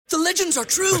The legends are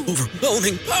true.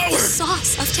 Overwhelming power!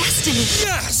 Sauce of destiny.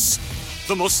 Yes!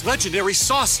 The most legendary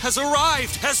sauce has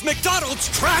arrived as McDonald's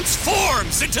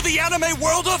transforms into the anime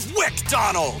world of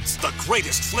WickDonald's. The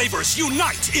greatest flavors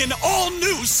unite in all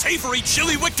new savory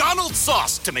chili McDonald's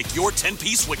sauce to make your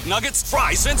 10-piece Wick Nuggets,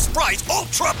 fries, and Sprite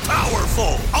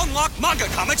ultra-powerful. Unlock manga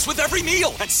comics with every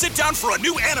meal and sit down for a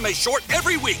new anime short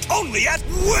every week only at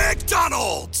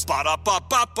WickDonald's.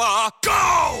 Ba-da-ba-ba-ba,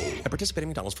 go! At participating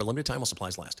McDonald's for a limited time while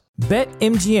supplies last.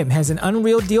 BetMGM has an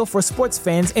unreal deal for sports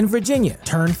fans in Virginia.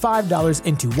 Turn $5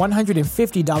 into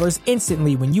 $150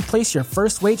 instantly when you place your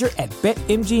first wager at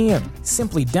BetMGM.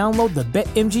 Simply download the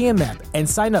BetMGM app and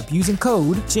sign up using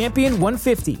code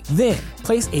Champion150. Then,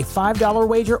 place a $5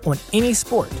 wager on any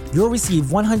sport. You'll receive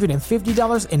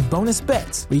 $150 in bonus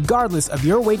bets, regardless of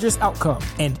your wager's outcome.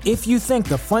 And if you think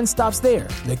the fun stops there,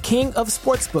 the King of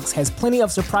Sportsbooks has plenty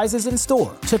of surprises in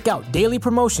store. Check out daily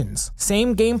promotions,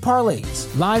 same-game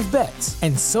parlays, live bets,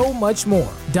 and so much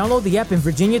more. Download the app in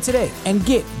Virginia today and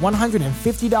get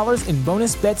 $150 in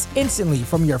bonus bets instantly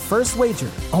from your first wager.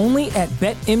 Only at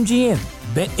BetMGM.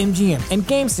 BetMGM and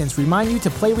GameSense remind you to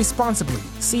play responsibly.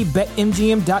 See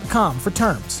BetMGM.com for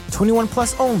terms. 21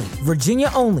 plus only. Virginia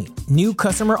only. New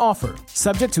customer offer.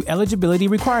 Subject to eligibility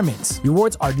requirements.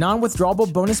 Rewards are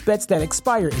non-withdrawable bonus bets that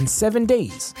expire in 7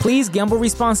 days. Please gamble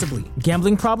responsibly.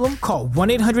 Gambling problem? Call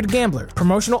 1-800-GAMBLER.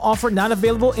 Promotional offer not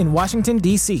available in Washington,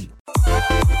 D.C.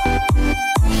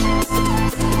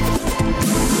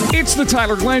 It's the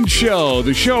Tyler Glenn Show,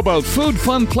 the show about food,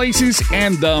 fun places,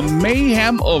 and the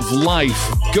mayhem of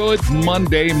life. Good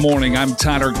Monday morning. I'm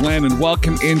Tyler Glenn, and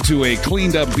welcome into a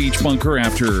cleaned-up beach bunker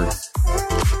after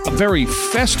a very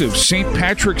festive St.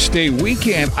 Patrick's Day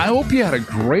weekend. I hope you had a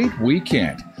great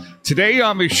weekend. Today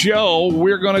on the show,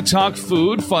 we're going to talk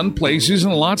food, fun places,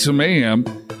 and lots of mayhem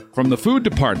from the food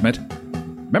department.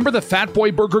 Remember the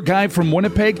FatBoy burger guy from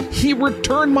Winnipeg? He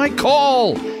returned my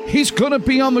call. He's going to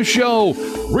be on the show.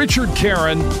 Richard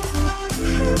Karen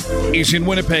is in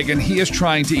Winnipeg, and he is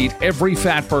trying to eat every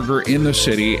fat burger in the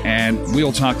city, and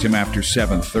we'll talk to him after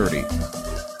 7:30.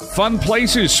 Fun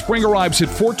places. Spring arrives at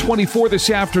 4:24 this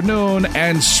afternoon,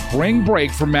 and spring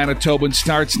break for Manitobans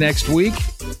starts next week.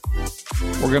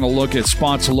 We're going to look at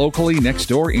spots locally, next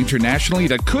door, internationally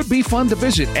that could be fun to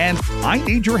visit, and I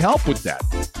need your help with that.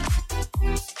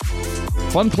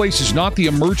 Fun place is not the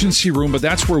emergency room, but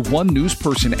that's where one news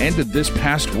person ended this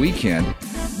past weekend.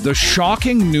 The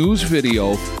shocking news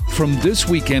video from this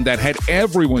weekend that had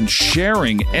everyone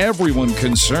sharing, everyone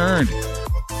concerned,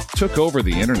 took over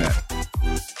the internet.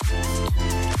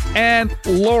 And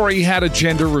Lori had a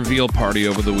gender reveal party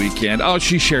over the weekend. Oh,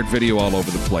 she shared video all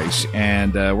over the place.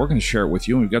 And we're going to share it with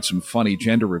you. And we've got some funny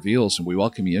gender reveals. And we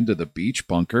welcome you into the beach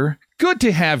bunker. Good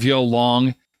to have you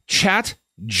along. Chat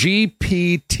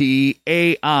GPT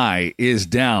AI is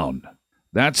down.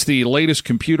 That's the latest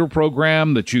computer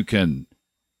program that you can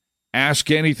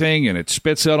ask anything and it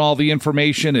spits out all the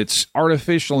information. It's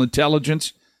artificial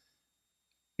intelligence.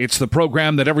 It's the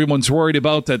program that everyone's worried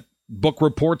about, that book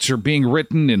reports are being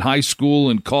written in high school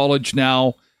and college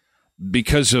now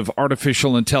because of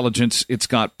artificial intelligence. It's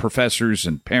got professors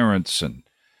and parents and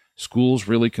schools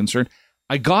really concerned.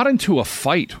 I got into a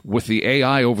fight with the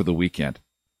AI over the weekend.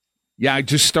 Yeah, I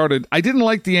didn't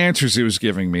like the answers it was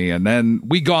giving me, and then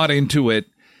we got into it,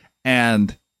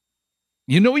 and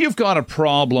you've got a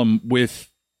problem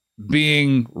with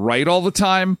being right all the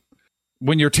time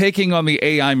when you're taking on the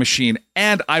AI machine,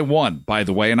 and I won, by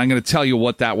the way, and I'm going to tell you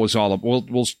what that was all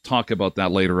about. We'll talk about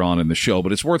that later on in the show,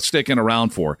 but it's worth sticking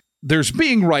around for. There's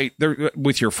being right there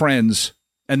with your friends,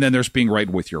 and then there's being right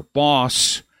with your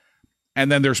boss,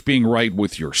 and then there's being right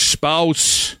with your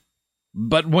spouse.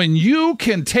 But when you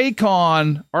can take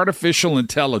on artificial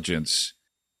intelligence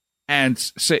and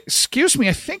say, excuse me,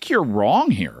 I think you're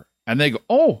wrong here. And they go,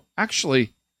 oh,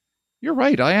 actually, you're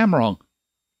right. I am wrong.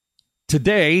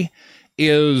 Today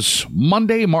is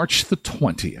Monday, March the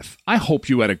 20th. I hope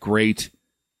you had a great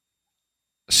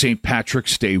St.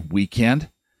 Patrick's Day weekend.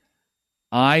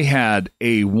 I had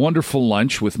a wonderful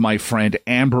lunch with my friend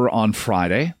Amber on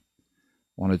Friday.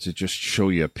 Wanted to just show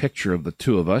you a picture of the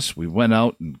two of us. We went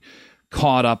out and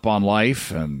caught up on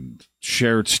life and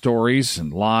shared stories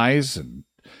and lies and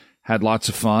had lots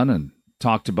of fun and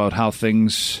talked about how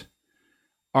things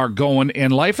are going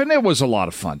in life. And it was a lot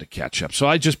of fun to catch up.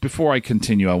 So before I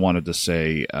continue, I wanted to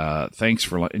say thanks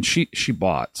for, and she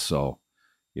bought. So,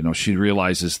 she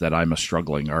realizes that I'm a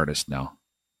struggling artist now.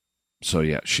 So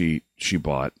yeah, she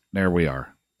bought. There we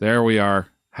are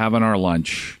having our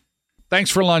lunch.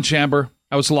 Thanks for lunch, Amber.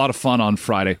 That was a lot of fun on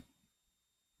Friday.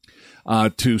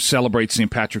 To celebrate St.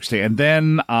 Patrick's Day. And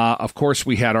then, of course,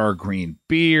 we had our green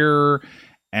beer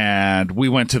And we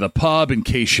went to the pub, in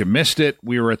case you missed it.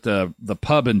 We were at the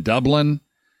pub in Dublin.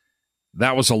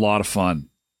 That was a lot of fun.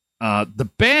 The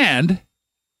band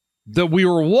that we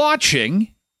were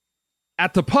watching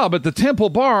at the pub, at the Temple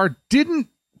Bar, didn't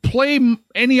play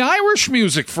any Irish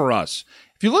music for us.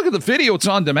 If you look at the video, it's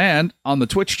on demand on the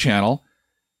Twitch channel.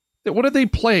 What did they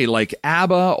play? Like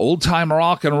ABBA, Old Time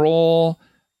Rock and Roll,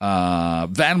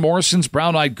 Van Morrison's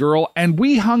Brown Eyed Girl. And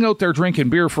we hung out there drinking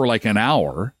beer for like an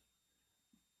hour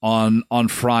on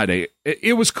Friday.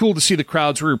 It was cool to see the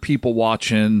crowds. There were people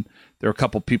watching. There were a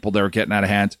couple people that were getting out of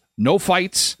hand. No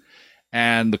fights.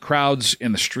 And the crowds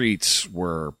in the streets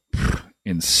were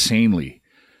insanely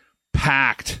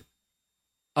packed.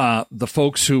 The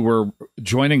folks who were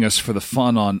joining us for the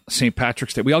fun on St.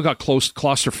 Patrick's Day, we all got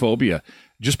claustrophobia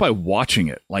just by watching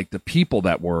it. Like the people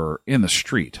that were in the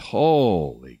street.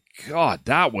 Holy God,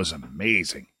 that was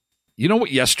amazing. You know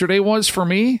what yesterday was for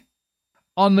me?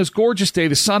 On this gorgeous day,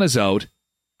 the sun is out.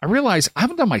 I realized I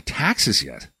haven't done my taxes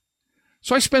yet.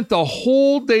 So I spent the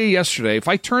whole day yesterday. If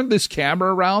I turned this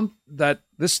camera around,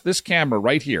 this camera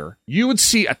right here, you would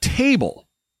see a table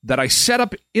that I set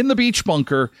up in the beach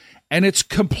bunker, and it's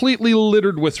completely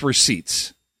littered with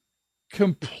receipts.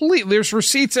 There's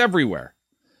receipts everywhere.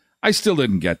 I still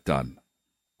didn't get done.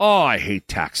 Oh, I hate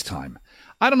tax time.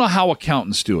 I don't know how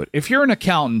accountants do it. If you're an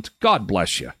accountant, God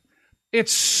bless you.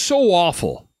 It's so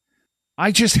awful.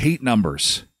 I just hate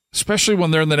numbers, especially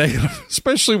when they're in the negative,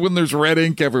 especially when there's red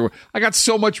ink everywhere. I got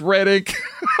so much red ink.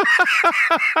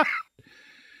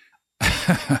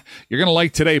 You're going to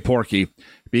like today, Porky,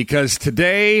 because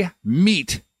today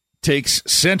meat takes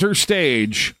center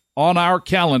stage on our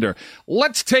calendar.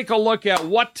 Let's take a look at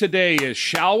what today is,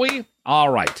 shall we? All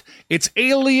right. It's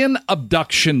Alien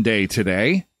Abduction Day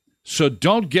today. So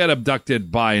don't get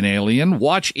abducted by an alien.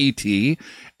 Watch E.T.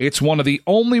 It's one of the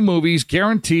only movies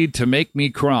guaranteed to make me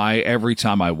cry every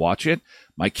time I watch it.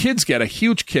 My kids get a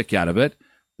huge kick out of it.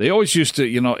 They always used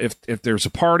to, if there's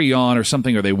a party on or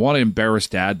something, or they want to embarrass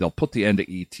Dad, they'll put the end of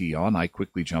E.T. on. I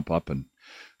quickly jump up and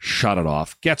shut it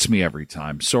off. Gets me every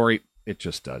time. Sorry, it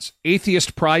just does.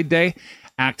 Atheist Pride Day,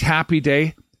 Act Happy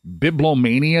Day,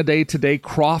 Bibliomania Day today,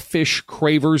 Crawfish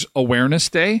Cravers Awareness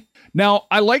Day. Now,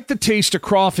 I like the taste of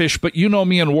crawfish, but you know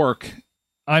me and work.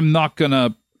 I'm not going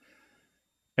to...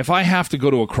 If I have to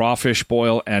go to a crawfish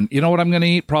boil, and you know what I'm going to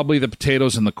eat? Probably the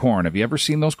potatoes and the corn. Have you ever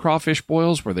seen those crawfish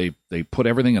boils where they put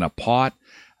everything in a pot,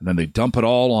 and then they dump it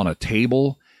all on a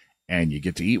table, and you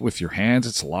get to eat with your hands?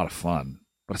 It's a lot of fun,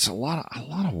 but it's a lot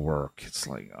of work. It's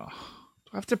like, do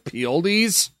I have to peel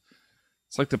these?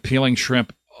 It's like the peeling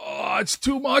shrimp. Oh, it's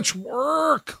too much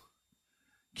work.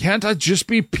 Can't I just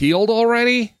be peeled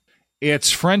already?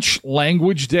 It's French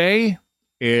Language Day.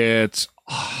 It's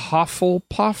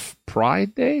Hufflepuff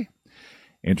Pride Day.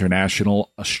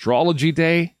 International Astrology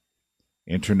Day.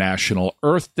 International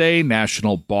Earth Day.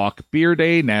 National Bach Beer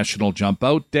Day. National Jump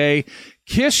Out Day.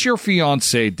 Kiss Your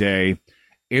Fiancé Day.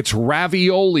 It's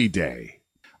Ravioli Day.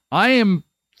 I am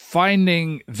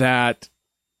finding that,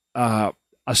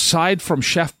 aside from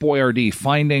Chef Boyardee,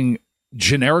 finding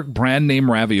generic brand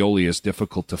name ravioli is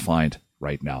difficult to find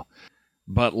right now.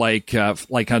 But like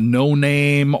a No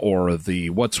Name or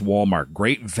the what's Walmart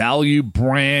Great Value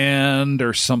brand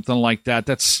or something like that,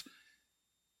 it's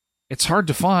hard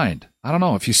to find. I don't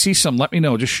know. If you see some, let me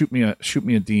know. Just shoot me a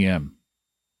DM.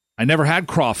 I never had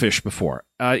crawfish before.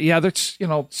 Yeah, that's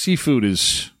seafood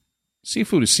is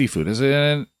seafood, isn't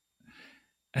it?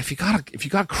 If you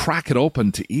gotta crack it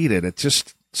open to eat it, it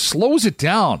just slows it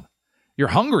down. You're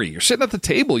hungry. You're sitting at the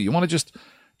table. You want to just.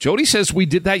 Jody says we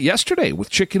did that yesterday with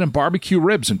chicken and barbecue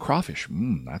ribs and crawfish.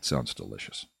 That sounds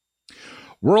delicious.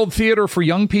 World Theater for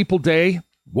Young People Day.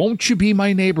 Won't You Be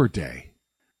My Neighbor Day.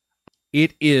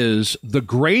 It is the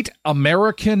Great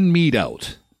American Meat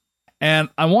Out. And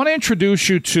I want to introduce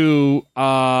you to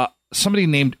somebody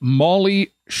named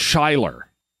Molly Schuyler.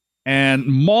 And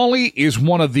Molly is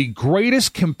one of the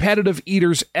greatest competitive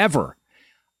eaters ever.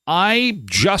 I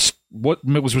just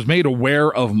was made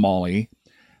aware of Molly.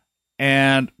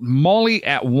 And Molly,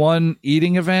 at one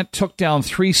eating event, took down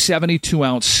 3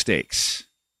 72-ounce steaks.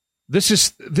 This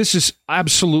is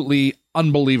absolutely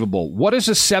unbelievable. What does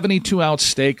a 72-ounce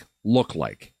steak look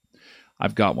like?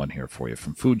 I've got one here for you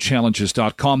from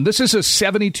foodchallenges.com. This is a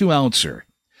 72-ouncer.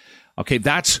 Okay,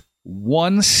 that's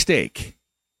one steak.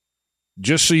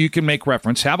 Just so you can make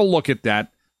reference. Have a look at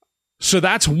that. So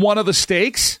that's one of the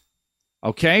steaks.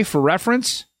 Okay, for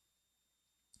reference.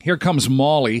 Here comes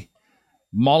Molly.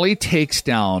 Molly takes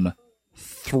down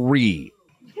 3.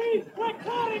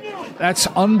 That's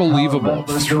unbelievable.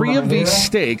 3 of these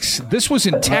steaks. This was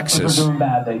in Texas.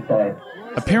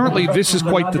 Apparently, this is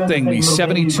quite the thing, these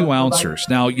 72 ounces.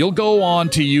 Now, you'll go on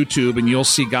to YouTube and you'll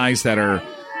see guys that are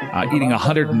eating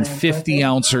 150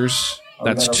 ounces.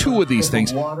 That's 2 of these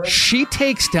things. She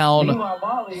takes down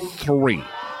 3.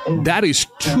 That is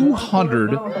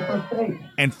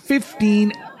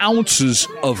 215 ounces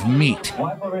of meat.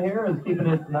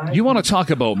 You want to talk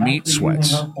about meat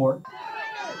sweats?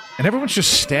 And everyone's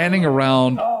just standing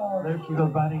around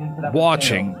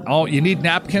watching. Oh, you need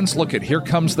napkins? Look at, here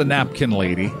comes the napkin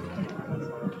lady.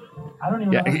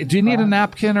 Yeah, do you need a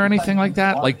napkin or anything like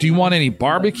that? Like, do you want any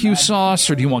barbecue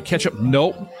sauce or do you want ketchup?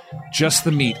 Nope, just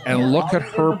the meat. And look at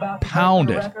her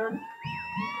pound it.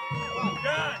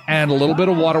 And a little bit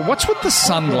of water. What's with the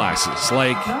sunglasses?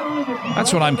 Like,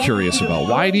 that's what I'm curious about.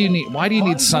 Why do you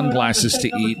need sunglasses to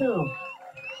eat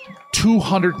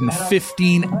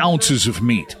 215 ounces of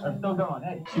meat?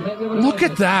 Look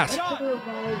at that.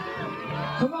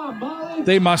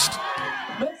 They must,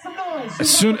 as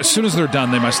soon as they're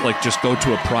done, they must like just go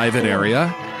to a private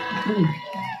area.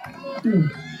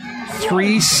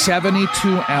 3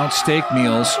 72-ounce steak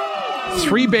meals,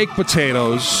 3 baked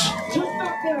potatoes,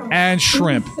 and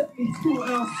shrimp.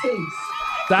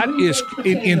 That is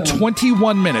in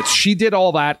 21 minutes. She did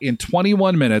all that in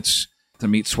 21 minutes. The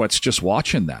meat sweats just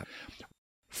watching that.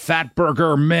 Fat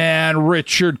Burger Man,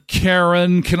 Richard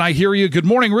Karen. Can I hear you? Good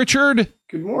morning, Richard.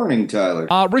 Good morning, Tyler.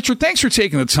 Richard, thanks for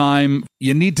taking the time.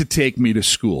 You need to take me to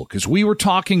school because we were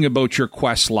talking about your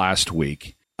quest last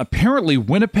week. Apparently,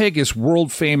 Winnipeg is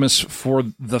world famous for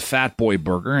the FatBoy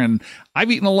burger, and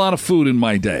I've eaten a lot of food in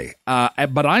my day,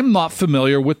 but I'm not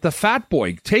familiar with the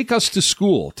FatBoy. Take us to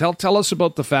school. Tell us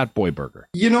about the FatBoy burger.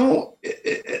 You know,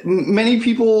 many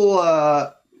people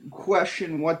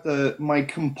question what my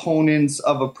components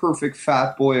of a perfect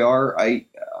FatBoy are. I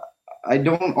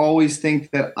don't always think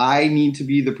that I need to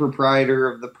be the proprietor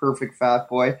of the perfect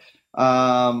FatBoy.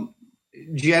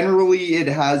 Generally, it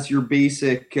has your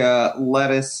basic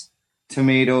lettuce,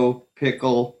 tomato,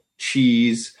 pickle,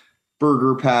 cheese,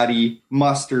 burger patty,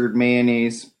 mustard,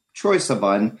 mayonnaise, choice of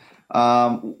bun.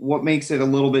 What makes it a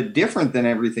little bit different than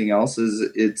everything else is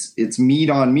it's meat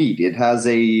on meat. It has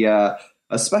a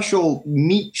special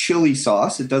meat chili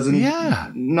sauce. It doesn't,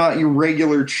 not your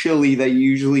regular chili that you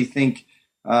usually think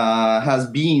has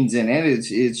beans in it.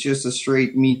 It's just a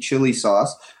straight meat chili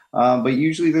sauce. But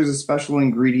usually there's a special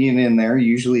ingredient in there.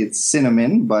 Usually it's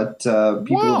cinnamon, but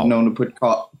people have known to put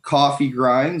coffee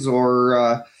grinds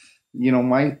or,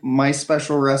 my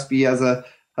special recipe has a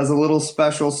little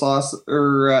special sauce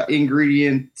or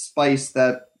ingredient spice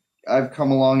that I've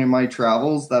come along in my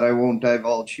travels that I won't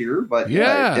divulge here, but it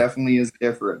definitely is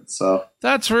different. So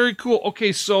that's very cool.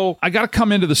 Okay, so I got to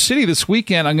come into the city this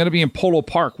weekend. I'm going to be in Polo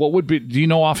Park. What would be? Do you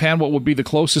know offhand what would be the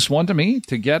closest one to me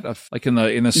to get? Like in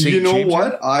the city? You know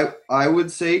what? I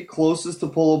would say closest to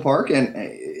Polo Park,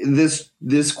 and this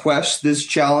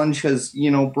challenge has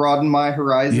broadened my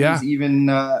horizons even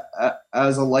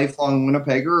as a lifelong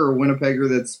Winnipegger or Winnipegger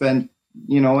that spent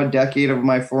a decade of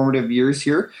my formative years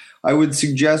here. I would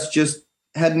suggest just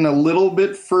heading a little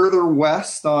bit further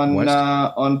west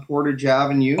on Portage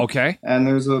Avenue. Okay. And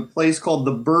there's a place called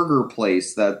the Burger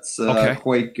Place that's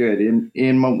quite good.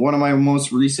 In one of my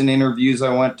most recent interviews,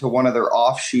 I went to one of their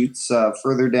offshoots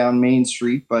further down Main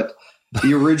Street, but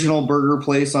the original Burger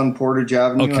Place on Portage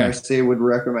Avenue, I say would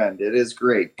recommend. It is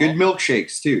great. Good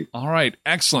milkshakes, too. All right.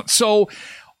 Excellent. So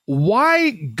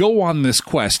why go on this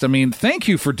quest? I mean, thank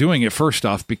you for doing it, first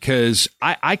off, because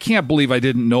I can't believe I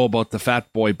didn't know about the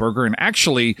FatBoy burger. And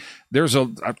actually, there's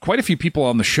quite a few people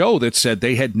on the show that said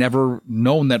they had never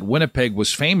known that Winnipeg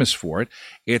was famous for it.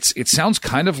 It sounds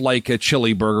kind of like a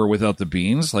chili burger without the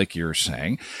beans, like you're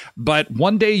saying. But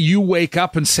one day you wake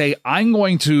up and say, I'm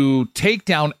going to take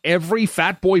down every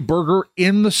FatBoy burger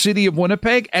in the city of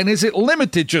Winnipeg. And is it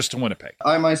limited just to Winnipeg?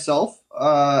 I myself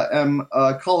am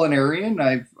a culinarian.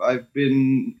 I've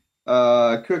been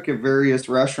a cook at various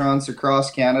restaurants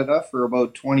across Canada for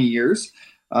about 20 years.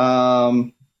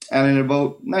 And in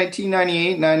about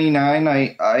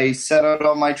 1998-99, I set out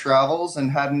on my travels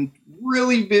and hadn't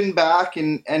really been back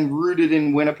and rooted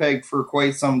in Winnipeg for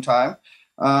quite some time.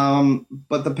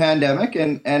 But the pandemic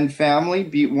and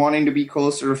family, wanting to be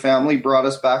closer to family, brought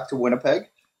us back to Winnipeg.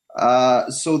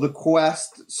 So the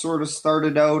quest sort of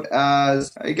started out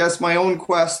as, I guess, my own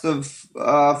quest of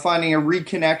finding a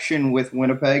reconnection with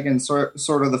Winnipeg and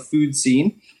sort of the food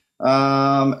scene.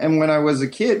 And when I was a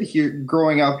kid here,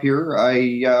 growing up here,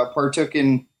 I partook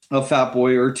in a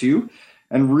FatBoy or two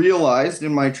and realized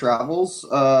in my travels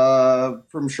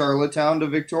from Charlottetown to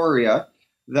Victoria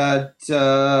that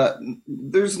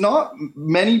there's not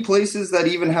many places that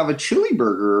even have a chili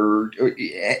burger. Or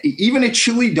even a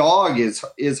chili dog is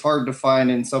hard to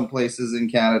find in some places in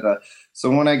Canada.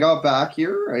 So when I got back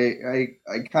here, I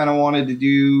kind of wanted to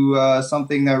do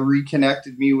something that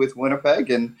reconnected me with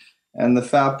Winnipeg, and the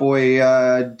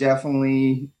FatBoy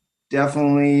definitely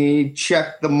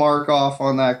checked the mark off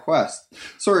on that quest.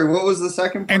 Sorry, what was the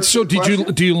second part? And so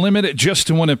do you limit it just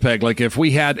to Winnipeg? Like if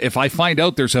I find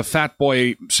out there's a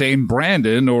FatBoy, say in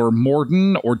Brandon or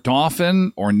Morden or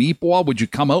Dauphin or Neepawa, would you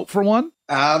come out for one?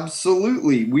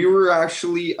 Absolutely. We were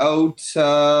actually out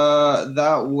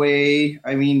that way.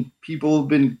 I mean, people have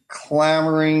been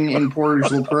clamoring in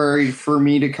Portage la Prairie for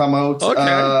me to come out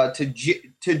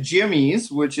to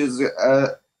Jimmy's, which is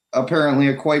apparently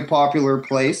a quite popular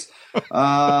place.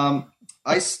 I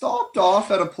stopped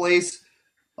off at a place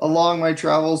along my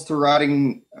travels to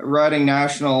Riding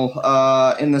National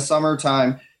in the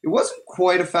summertime. It wasn't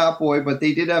quite a FatBoy, but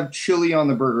they did have chili on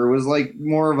the burger. It was like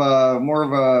more of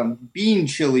a bean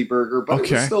chili burger, but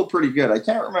it was still pretty good. I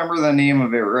can't remember the name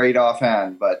of it right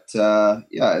offhand, but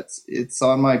yeah, it's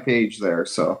on my page there.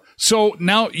 So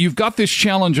now you've got this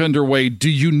challenge underway. Do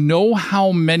you know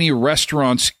how many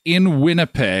restaurants in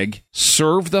Winnipeg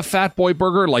serve the FatBoy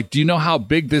burger? Like, do you know how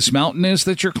big this mountain is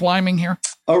that you're climbing here?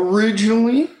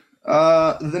 Originally,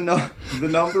 the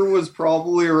number was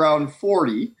probably around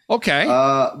 40. Okay.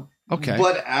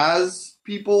 But as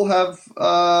people have,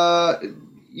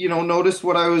 noticed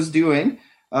what I was doing,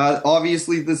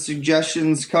 obviously the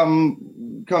suggestions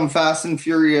come fast and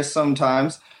furious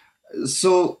sometimes.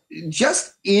 So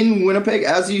just in Winnipeg,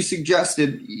 as you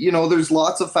suggested, there's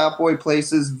lots of FatBoy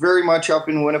places very much up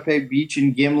in Winnipeg Beach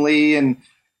and Gimli and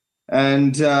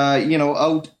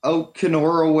out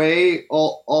Kenora way,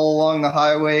 all along the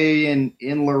highway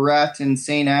in Lorette and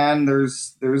St. Anne,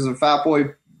 there's a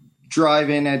FatBoy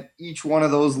drive-in at each one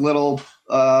of those little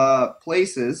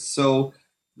places. So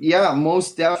yeah,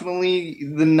 most definitely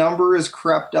the number has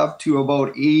crept up to about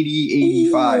 80,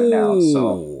 85 now.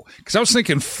 So because I was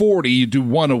thinking 40, you do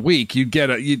one a week, you'd get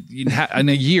in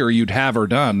a year you'd have her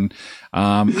done.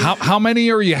 How many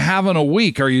are you having a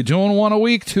week? Are you doing one a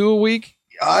week, two a week?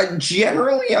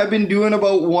 Generally, I've been doing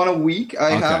about one a week.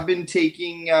 I have been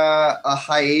taking a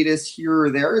hiatus here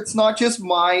or there. It's not just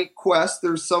my quest.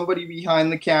 There's somebody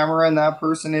behind the camera, and that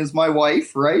person is my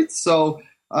wife, right? So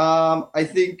I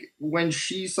think when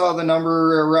she saw the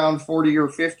number around 40 or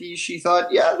 50, she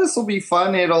thought, yeah, this will be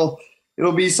fun. It'll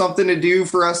be something to do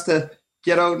for us to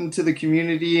get out into the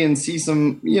community and see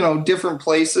some, different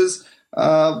places.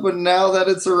 But now that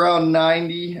it's around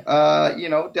 90,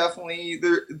 definitely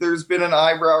there's been an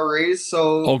eyebrow raise.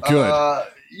 So, good.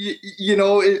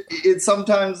 It's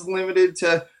sometimes limited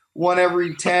to one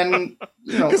every 10,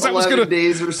 11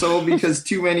 days or so because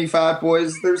too many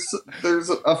FatBoys. There's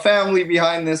a family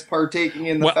behind this partaking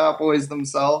in the FatBoys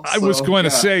themselves. I was going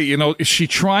to say, is she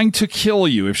trying to kill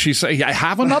you? If she say,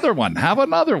 have another one, have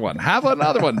another one, have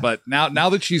another one. But now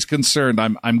that she's concerned,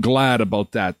 I'm glad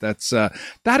about that.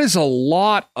 That is a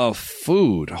lot of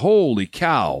food. Holy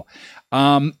cow.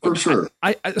 For sure.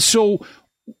 So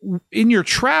in your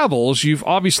travels, you've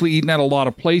obviously eaten at a lot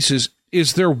of places.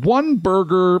 Is there one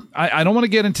burger? I don't want to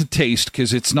get into taste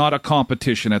because it's not a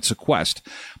competition, it's a quest.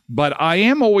 But I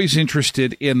am always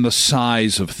interested in the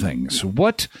size of things.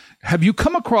 What have you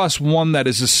come across one that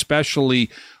is especially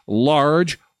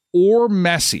large or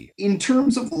messy? In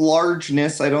terms of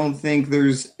largeness, I don't think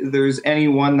there's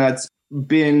anyone that's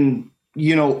been,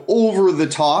 over the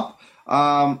top.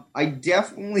 I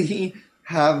definitely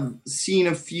have seen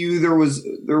a few. There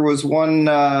was one,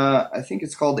 I think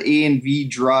it's called A&V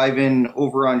Drive-In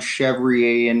over on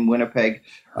Chevrier in Winnipeg.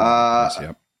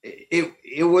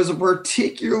 It was a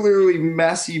particularly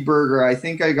messy burger. I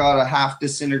think I got a half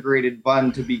disintegrated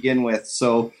bun to begin with.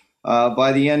 So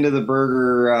by the end of the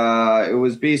burger, it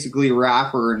was basically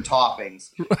wrapper and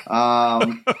toppings.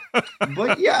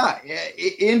 But yeah,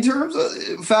 in terms of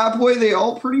FatBoy, they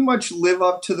all pretty much live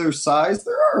up to their size.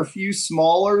 There are a few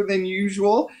smaller than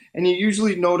usual, and you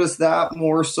usually notice that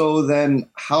more so than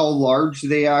how large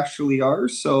they actually are.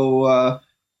 So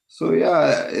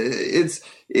yeah,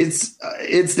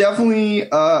 it's definitely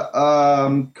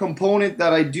a component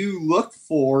that I do look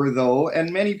for, though,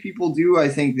 and many people do. I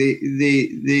think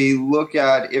they look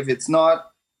at if it's not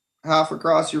half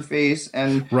across your face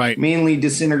and mainly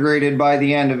disintegrated by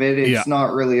the end of it, it's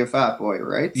not really a FatBoy,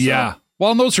 right? So. Yeah. Well,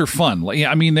 and those are fun.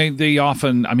 I mean, they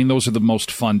often, those are the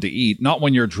most fun to eat. Not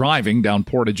when you're driving down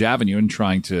Portage Avenue and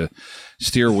trying to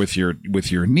steer with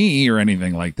your knee or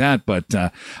anything like that. But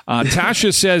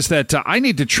Tasha says that I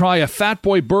need to try a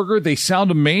FatBoy burger. They sound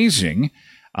amazing.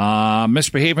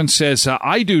 Misbehaving says,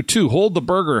 I do too. Hold the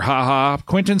burger. Haha.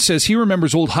 Quentin says he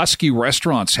remembers old Husky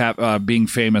restaurants being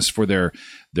famous for their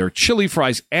chili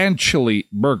fries and chili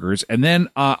burgers. And then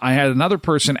I had another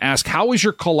person ask, how is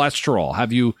your cholesterol?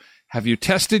 Have you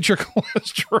tested your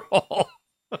cholesterol?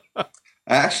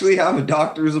 I actually have a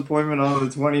doctor's appointment on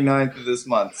the 29th of this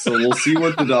month, so we'll see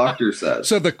what the doctor says.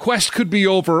 So the quest could be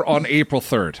over on April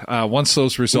 3rd, once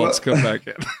those results come back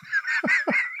in.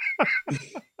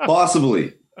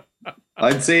 Possibly.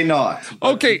 I'd say not.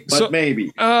 Okay, but so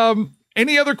maybe.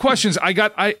 Any other questions? I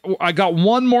got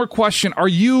one more question. Are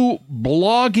you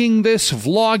blogging this,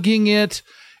 vlogging it?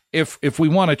 If we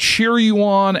want to cheer you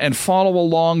on and follow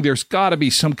along, there's got to be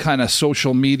some kind of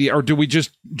social media, or do we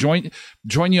just join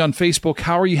you on Facebook?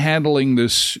 How are you handling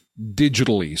this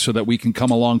digitally so that we can come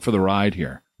along for the ride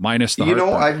here? Minus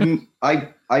the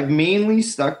I've mainly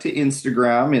stuck to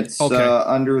Instagram. It's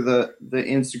under the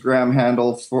Instagram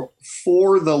handle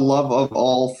for the love of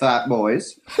all fat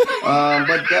boys.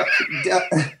 But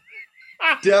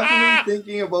definitely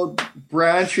thinking about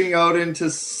branching out into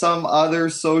some other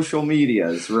social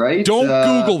medias, right? Don't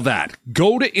Google that.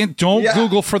 Don't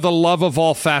Google for the love of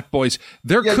all fat boys.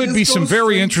 There could be some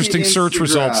very interesting search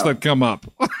results that come up.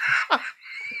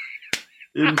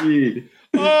 Indeed.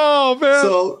 Oh, man.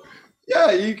 So,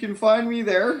 yeah, you can find me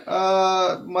there.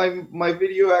 My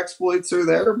video exploits are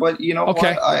there, but you know what?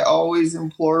 I always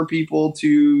implore people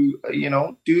to,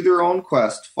 do their own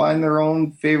quest, find their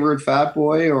own favorite fat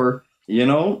boy, or,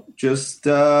 just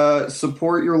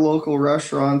support your local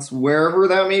restaurants wherever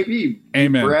that may be.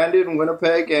 Amen. Brandon,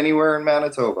 Winnipeg, anywhere in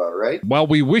Manitoba, right? Well,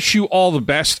 we wish you all the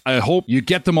best. I hope you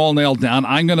get them all nailed down.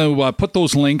 I'm going to put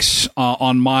those links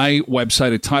on my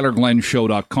website at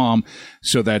tylerglenshow.com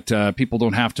so that people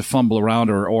don't have to fumble around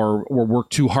or work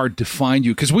too hard to find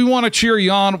you, because we want to cheer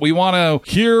you on. We want to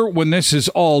hear when this is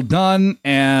all done,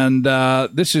 and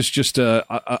this is just a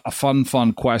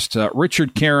fun quest.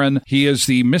 Richard Caron, he is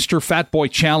the Mr. Fat Boy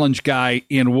Challenge guy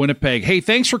in Winnipeg. Hey,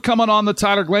 thanks for coming on the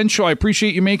Tyler Glen Show. I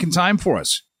appreciate you making time for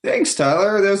us. Thanks,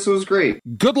 Tyler. This was great.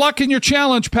 Good luck in your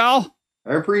challenge, pal.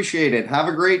 I appreciate it. Have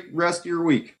a great rest of your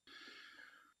week.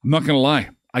 I'm not going to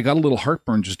lie. I got a little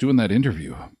heartburn just doing that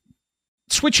interview.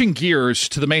 Switching gears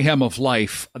to the mayhem of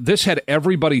life, this had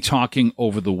everybody talking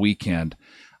over the weekend.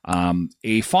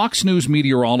 A Fox News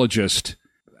meteorologist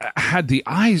had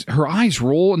her eyes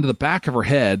roll into the back of her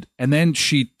head, and then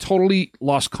she totally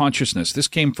lost consciousness. This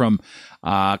came from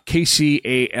KCAL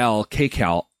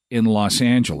in Los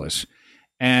Angeles,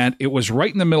 and it was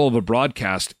right in the middle of a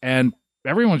broadcast, and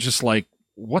everyone's just like,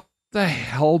 what the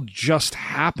hell just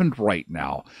happened right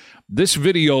now? This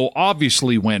video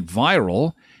obviously went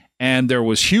viral, and there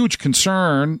was huge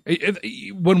concern.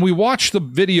 When we watch the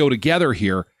video together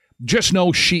here, just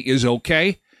know she is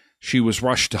okay. She was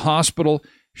rushed to hospital.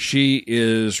 She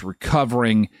is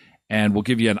recovering, and we'll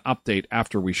give you an update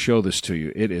after we show this to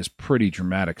you. It is pretty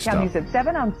dramatic stuff. News at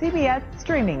 7 on CBS,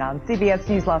 streaming on CBS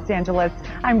News Los Angeles.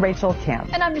 I'm Rachel Kim.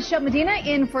 And I'm Michelle Medina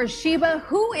in for Sheba,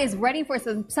 who is ready for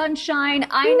some sunshine.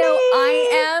 I know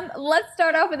I am. Let's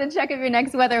start off with a check of your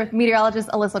next weather with meteorologist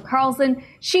Alyssa Carlson.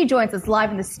 She joins us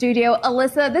live in the studio.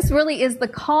 Alyssa, this really is the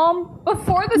calm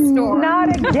before the storm.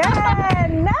 Not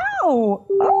again. No.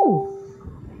 Oh.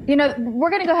 We're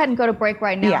going to go ahead and go to break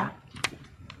right now. Yeah.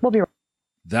 We'll be right.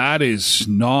 That is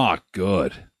not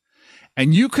good.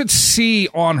 And you could see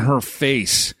on her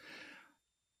face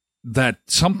that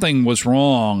something was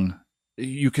wrong.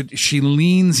 She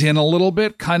leans in a little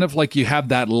bit, kind of like you have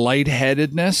that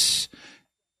lightheadedness.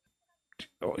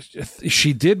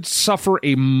 She did suffer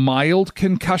a mild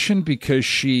concussion because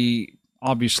she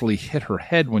obviously hit her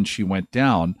head when she went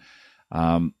down.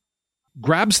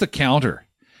 Grabs the counter,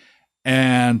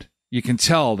 and you can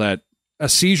tell that a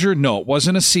seizure. No, it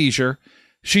wasn't a seizure.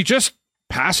 She just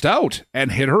passed out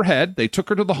and hit her head. They took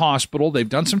her to the hospital. They've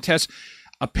done some tests.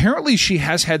 Apparently, she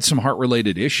has had some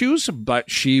heart-related issues,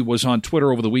 but she was on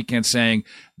Twitter over the weekend saying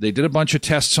they did a bunch of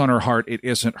tests on her heart. It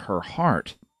isn't her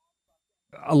heart.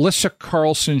 Alyssa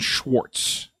Carlson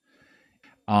Schwartz.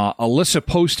 Alyssa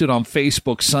posted on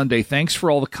Facebook Sunday, "Thanks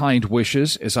for all the kind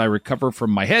wishes as I recover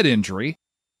from my head injury.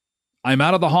 I'm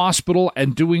out of the hospital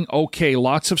and doing okay.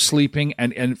 Lots of sleeping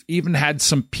and even had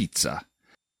some pizza."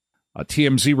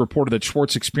 TMZ reported that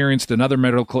Schwartz experienced another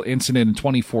medical incident in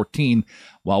 2014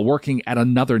 while working at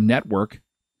another network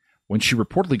when she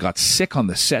reportedly got sick on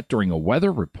the set during a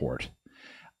weather report.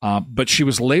 But she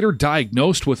was later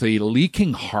diagnosed with a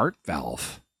leaking heart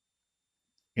valve.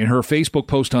 In her Facebook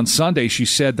post on Sunday, she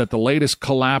said that the latest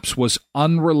collapse was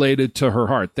unrelated to her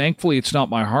heart. "Thankfully, it's not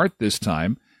my heart this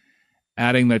time,"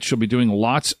 adding that she'll be doing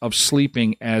lots of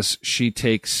sleeping as she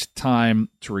takes time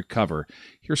to recover.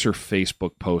 Here's her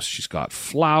Facebook post. She's got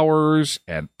flowers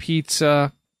and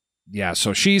pizza. Yeah,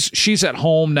 so she's at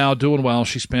home now doing well.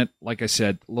 She spent, like I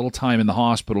said, a little time in the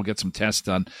hospital, get some tests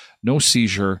done. No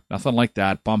seizure, nothing like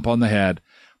that, bump on the head.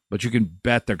 But you can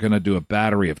bet they're going to do a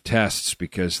battery of tests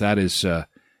because that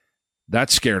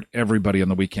scared everybody on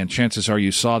the weekend. Chances are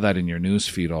you saw that in your news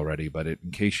feed already, but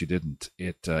in case you didn't,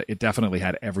 it definitely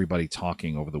had everybody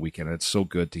talking over the weekend. And it's so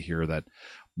good to hear that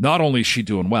not only is she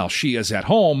doing well, she is at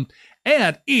home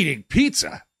and eating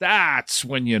pizza. That's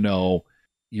when you know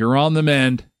you're on the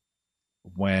mend,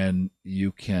 when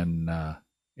you can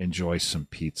enjoy some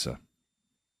pizza.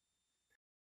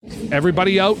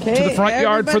 Everybody out to the front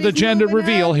yard for the gender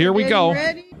reveal. Here we go.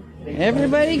 Ready.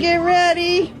 Everybody get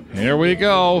ready. Here we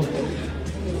go.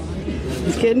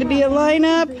 It's getting to be a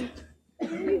lineup.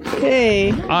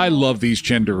 Okay. I love these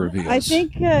gender reveals. I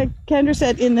think Kendra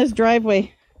said in this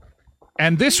driveway.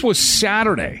 And this was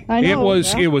Saturday. I know,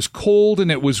 It was cold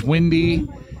and it was windy.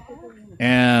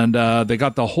 And they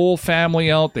got the whole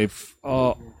family out.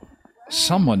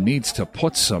 Someone needs to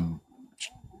put some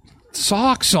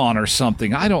socks on or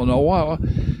something. I don't know.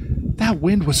 That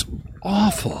wind was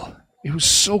awful. It was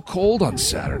so cold on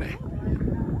Saturday.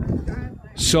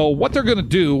 So what they're going to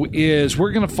do is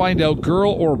we're going to find out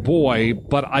girl or boy,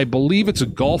 but I believe it's a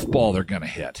golf ball they're going to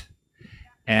hit.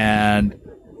 And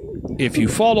if you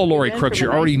follow Lori Crooks,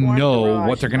 you already know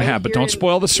what they're going to have. But don't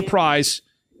spoil the surprise,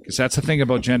 because that's the thing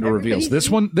about gender reveals. This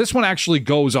one actually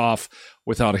goes off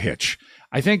without a hitch.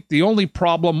 I think the only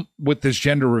problem with this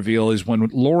gender reveal is when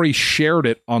Lori shared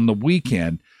it on the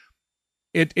weekend,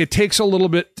 it takes a little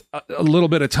bit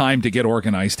of time to get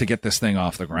organized, to get this thing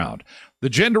off the ground. The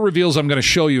gender reveals I'm going to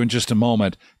show you in just a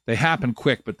moment, they happen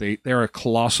quick, but they're a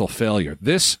colossal failure.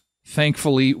 This,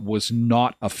 thankfully, was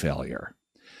not a failure.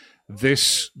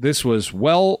 This was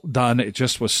well done. It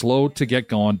just was slow to get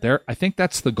going. There, I think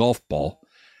that's the golf ball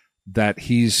that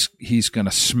he's going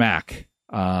to smack.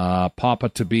 Papa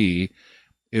to be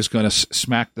is going to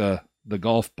smack the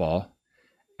golf ball,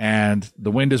 and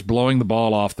the wind is blowing the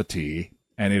ball off the tee,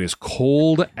 and it is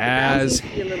cold as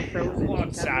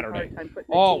on Saturday.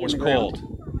 Oh, it was cold.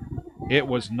 It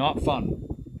was not fun.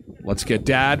 Let's get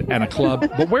Dad and a club.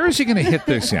 But where is he going to hit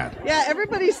this at? Yeah,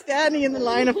 everybody's standing in the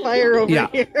line of fire over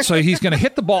here. So he's going to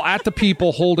hit the ball at the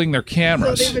people holding their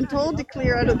cameras. So they've been told to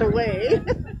clear out of the way.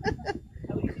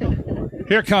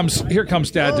 Here comes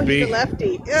Dad to be. He's a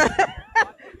lefty.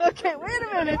 Okay, wait a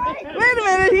minute.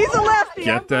 He's a lefty.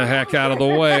 Get the heck out of the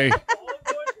way.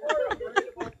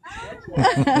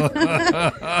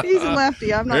 He's a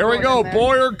lefty. I'm not. Here we go.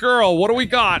 Boy or girl? What do we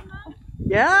got?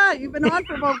 Yeah, you've been on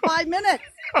for about 5 minutes.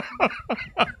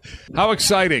 How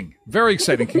exciting. Very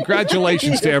exciting.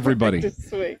 Congratulations to everybody.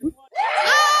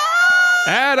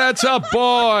 And it's a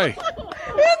boy.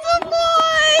 It's a boy.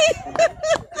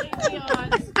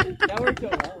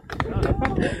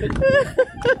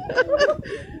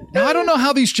 Now, I don't know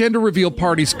how these gender reveal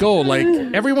parties go. Like,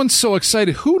 everyone's so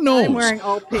excited. Who knows? I'm wearing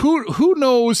all pink. Who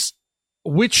knows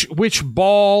which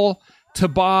ball to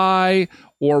buy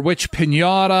or which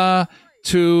piñata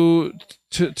to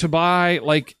buy?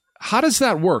 Like, how does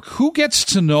that work? Who gets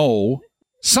to know?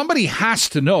 Somebody has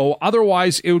to know.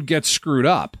 Otherwise, it would get screwed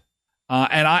up.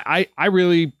 And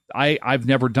I've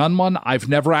never done one. I've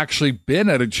never actually been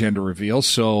at a gender reveal.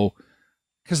 So,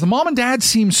 because the mom and dad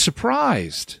seem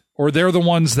surprised, or they're the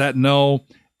ones that know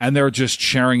and they're just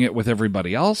sharing it with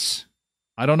everybody else.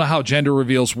 I don't know how gender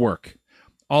reveals work.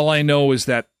 All I know is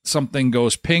that something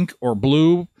goes pink or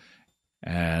blue.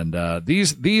 And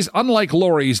these, unlike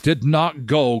Lori's, did not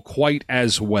go quite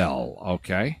as well,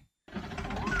 okay?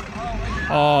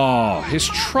 Oh, his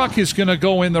truck is going to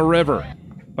go in the river.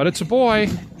 But it's a boy.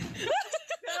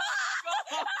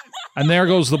 And there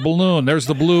goes the balloon. There's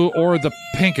the blue or the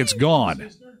pink. It's gone.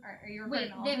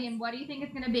 Wait, Vivian, what do you think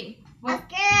it's going to be? A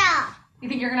girl. You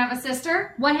think you're going to have a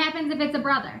sister? What happens if it's a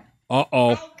brother?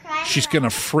 Uh-oh. She's going to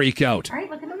freak out. All right,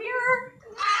 look in the mirror.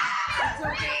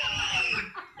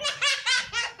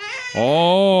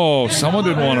 Oh, someone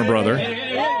didn't want a brother.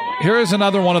 Here is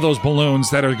another one of those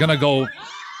balloons that are going to go.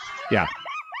 Yeah,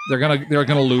 they're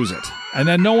gonna lose it, and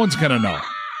then no one's gonna know.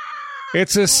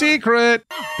 It's a secret.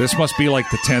 This must be like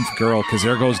the 10th girl, because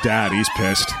there goes Dad. He's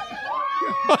pissed.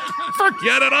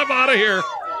 Forget it. I'm out of here.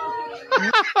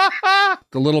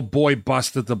 The little boy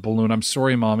busted the balloon. I'm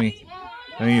sorry, Mommy.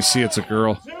 And you see it's a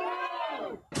girl.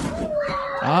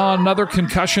 Another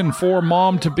concussion for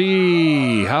Mom to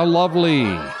be. How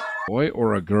lovely. Boy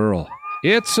or a girl?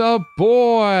 It's a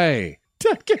boy.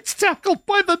 Dad gets tackled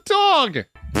by the dog.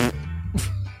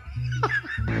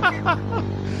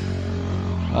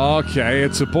 Okay,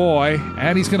 it's a boy,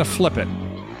 and he's going to flip it.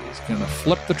 He's going to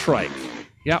flip the trike.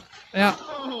 Yep.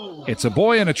 It's a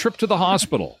boy and a trip to the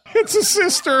hospital. It's a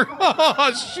sister.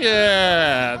 Oh,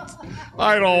 shit.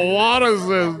 I don't want a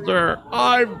sister.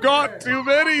 I've got too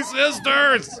many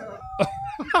sisters.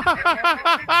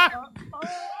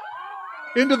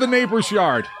 Into the neighbor's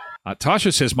yard.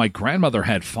 Tasha says, my grandmother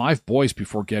had 5 boys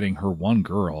before getting her 1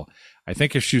 girl. I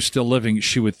think if she was still living,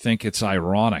 she would think it's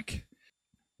ironic.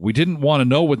 We didn't want to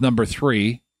know with number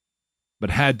 3, but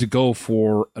had to go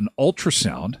for an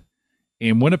ultrasound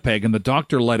in Winnipeg, and the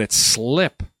doctor let it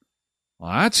slip.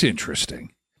 Well, that's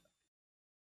interesting.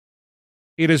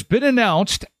 It has been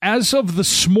announced as of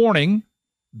this morning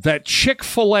that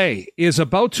Chick-fil-A is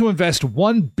about to invest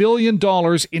 $1 billion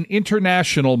in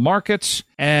international markets,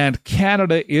 and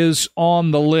Canada is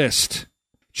on the list.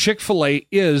 Chick-fil-A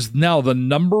is now the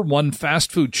number 1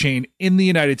 fast food chain in the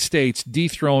United States,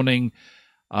 dethroning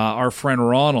our friend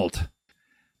Ronald.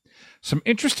 Some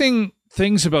interesting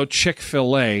things about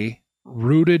Chick-fil-A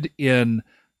rooted in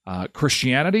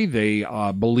Christianity. They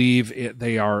believe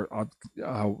they are,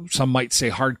 some might say,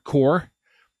 hardcore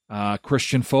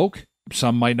Christian folk.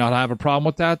 Some might not have a problem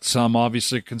with that. Some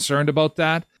obviously are concerned about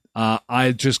that.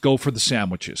 I just go for the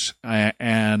sandwiches.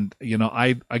 And, you know,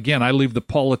 I leave the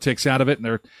politics out of it.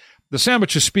 And the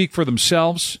sandwiches speak for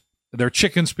themselves. Their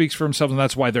chicken speaks for themselves, and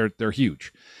that's why they're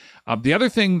huge. The other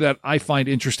thing that I find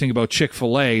interesting about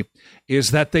Chick-fil-A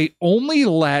is that they only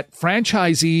let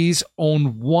franchisees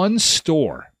own 1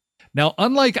 store. Now,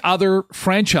 unlike other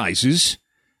franchises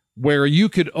where you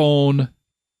could own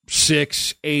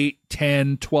 6, 8,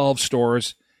 10, 12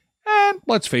 stores, and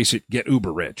let's face it, get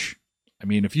uber rich. I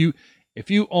mean, if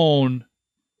you own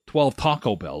 12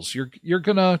 Taco Bells,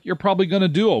 you're probably gonna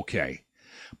do okay.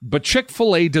 But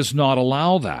Chick-fil-A does not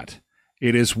allow that.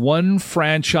 It is 1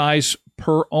 franchise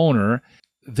per owner.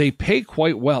 They pay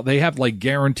quite well. They have like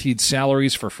guaranteed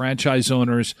salaries for franchise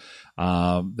owners.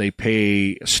 They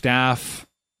pay staff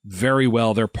very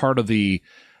well. They're part of the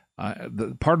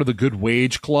good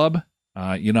wage club.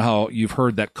 You know how you've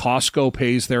heard that Costco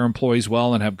pays their employees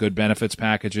well and have good benefits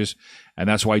packages, and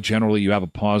that's why generally you have a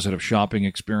positive shopping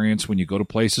experience when you go to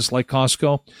places like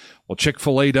Costco. Well,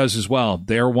 Chick-fil-A does as well.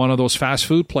 They're one of those fast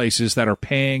food places that are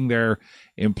paying their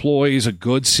employees a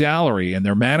good salary, and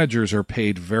their managers are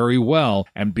paid very well.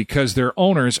 And because their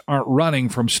owners aren't running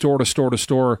from store to store to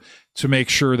store to make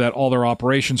sure that all their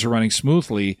operations are running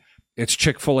smoothly, it's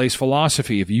Chick-fil-A's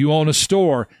philosophy. If you own a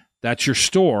store, that's your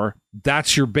store.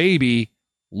 That's your baby.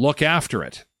 Look after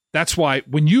it. That's why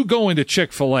when you go into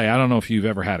Chick-fil-A, I don't know if you've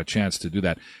ever had a chance to do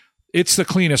that. It's the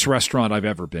cleanest restaurant I've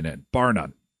ever been in, bar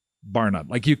none. Bar none.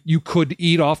 Like you could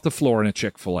eat off the floor in a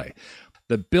Chick-fil-A.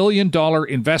 The $1 billion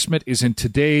investment is in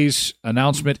today's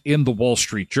announcement in the Wall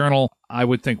Street Journal. I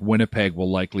would think Winnipeg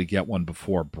will likely get one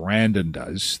before Brandon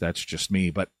does. That's just me.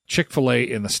 But Chick-fil-A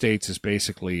in the States is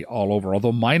basically all over.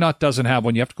 Although Minot doesn't have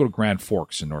one. You have to go to Grand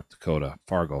Forks in North Dakota.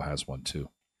 Fargo has one too.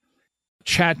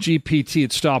 ChatGPT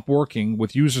had stopped working,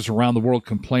 with users around the world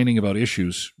complaining about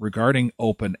issues regarding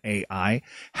OpenAI.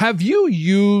 Have you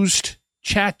used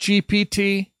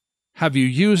ChatGPT? Have you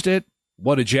used it?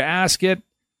 What did you ask it?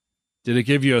 Did it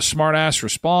give you a smart-ass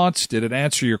response? Did it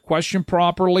answer your question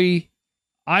properly?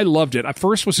 I loved it. I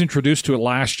first was introduced to it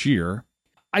last year.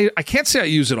 I can't say I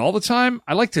use it all the time.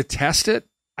 I like to test it.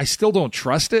 I still don't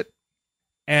trust it.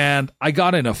 And I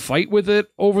got in a fight with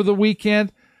it over the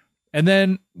weekend. And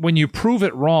then when you prove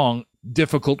it wrong,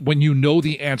 difficult when you know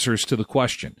the answers to the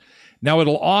question. Now,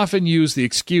 it'll often use the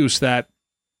excuse that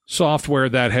software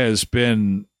that has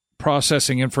been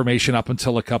processing information up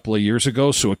until a couple of years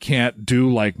ago, so it can't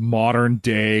do like modern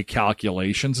day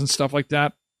calculations and stuff like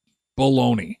that.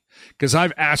 Baloney. Because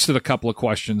I've asked it a couple of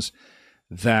questions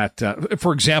that,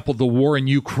 for example, the war in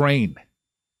Ukraine.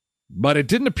 But it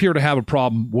didn't appear to have a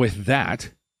problem with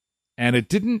that. And it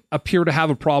didn't appear to have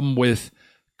a problem with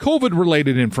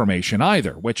COVID-related information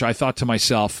either, which I thought to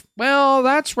myself, well,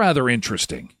 that's rather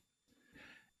interesting.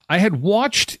 I had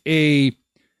watched a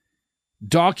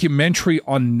documentary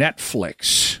on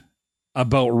Netflix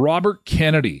about Robert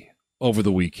Kennedy over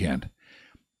the weekend.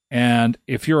 And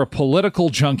if you're a political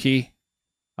junkie,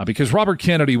 because Robert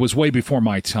Kennedy was way before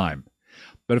my time,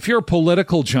 but if you're a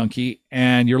political junkie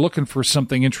and you're looking for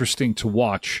something interesting to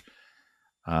watch,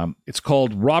 it's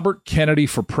called Robert Kennedy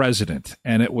for President.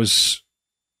 And it was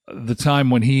the time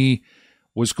when he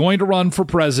was going to run for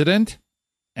president.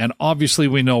 And obviously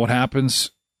we know what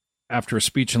happens. After a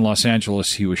speech in Los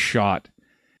Angeles, he was shot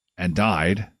and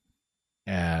died.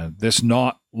 And this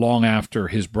not long after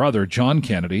his brother, John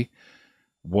Kennedy,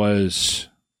 was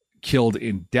killed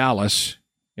in Dallas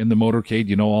in the motorcade.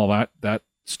 You know all that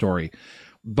story.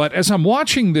 But as I'm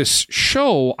watching this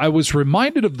show, I was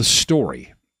reminded of the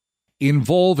story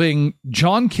involving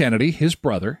John Kennedy, his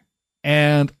brother,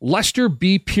 and Lester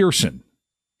B. Pearson,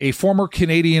 a former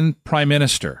Canadian prime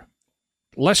minister.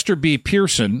 Lester B.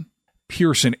 Pearson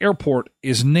Airport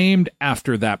is named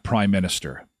after that prime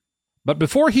minister. But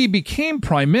before he became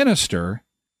prime minister,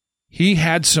 he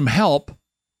had some help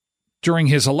during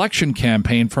his election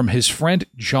campaign from his friend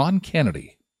John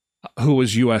Kennedy, who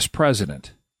was U.S.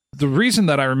 president. The reason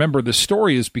that I remember this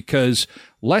story is because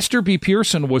Lester B.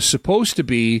 Pearson was supposed to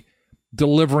be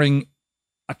delivering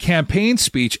a campaign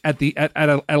speech at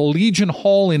a Legion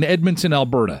Hall in Edmonton,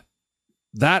 Alberta.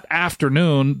 That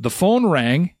afternoon, the phone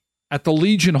rang at the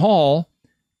Legion Hall,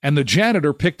 and the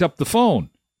janitor picked up the phone.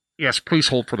 Yes, please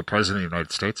hold for the President of the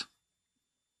United States.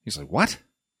 He's like, what?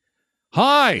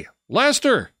 Hi,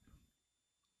 Lester.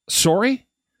 Sorry?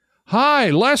 Hi,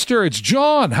 Lester, it's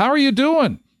John. How are you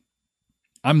doing?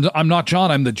 I'm not John.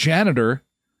 I'm the janitor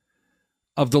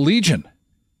of the Legion.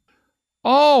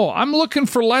 Oh, I'm looking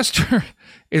for Lester.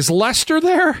 Is Lester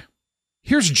there?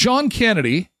 Here's John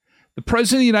Kennedy, the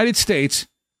President of the United States,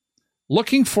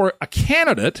 looking for a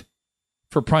candidate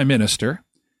for Prime Minister.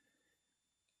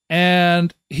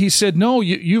 And he said, no,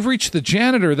 you've reached the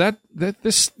janitor.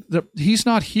 He's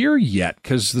not here yet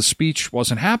because the speech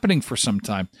wasn't happening for some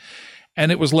time.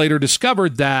 And it was later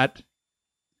discovered that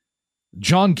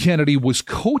John Kennedy was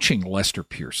coaching Lester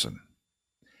Pearson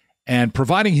and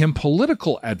providing him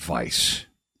political advice.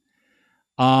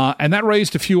 And that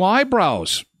raised a few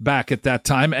eyebrows back at that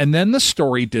time, and then the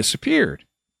story disappeared.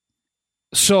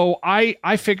 So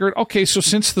I figured, okay, so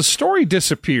since the story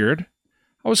disappeared,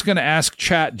 I was going to ask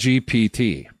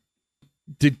ChatGPT.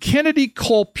 Did Kennedy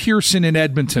call Pearson in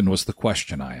Edmonton was the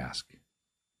question I asked.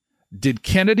 Did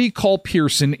Kennedy call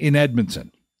Pearson in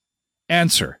Edmonton?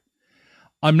 Answer.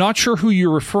 I'm not sure who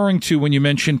you're referring to when you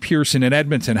mention Pearson in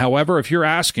Edmonton. However, if you're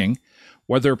asking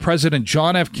whether President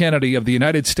John F. Kennedy of the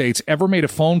United States ever made a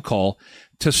phone call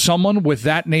to someone with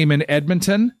that name in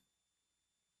Edmonton,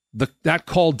 that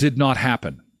call did not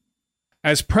happen.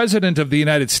 As President of the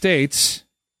United States,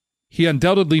 he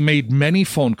undoubtedly made many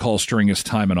phone calls during his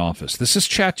time in office. This is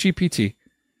ChatGPT.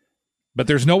 But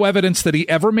there's no evidence that he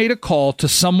ever made a call to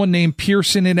someone named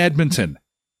Pearson in Edmonton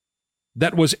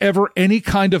that was ever any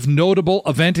kind of notable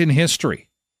event in history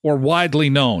or widely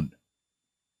known.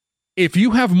 If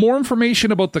you have more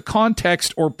information about the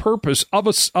context or purpose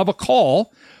of a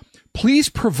call, please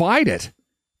provide it,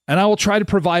 and I will try to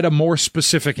provide a more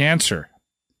specific answer.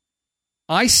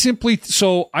 I'm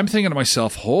thinking to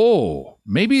myself,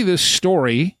 maybe this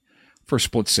story, for a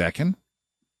split second,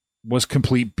 was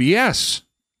complete BS.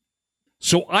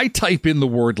 So I type in the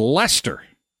word Lester.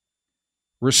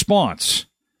 Response.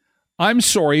 I'm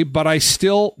sorry, but I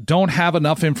still don't have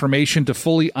enough information to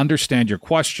fully understand your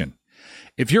question.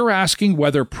 If you're asking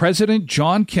whether President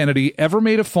John Kennedy ever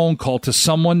made a phone call to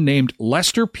someone named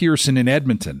Lester Pearson in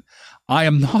Edmonton, I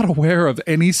am not aware of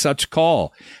any such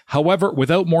call. However,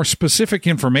 without more specific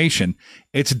information,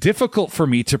 it's difficult for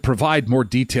me to provide more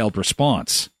detailed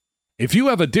response. If you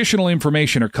have additional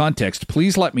information or context,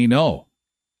 please let me know.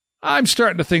 I'm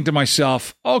starting to think to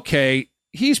myself, okay,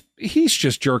 he's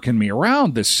just jerking me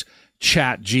around, this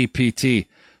ChatGPT.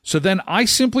 So then I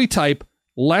simply type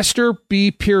Lester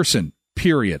B. Pearson,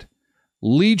 period.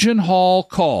 Legion Hall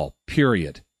call,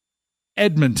 period.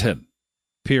 Edmonton,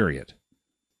 period.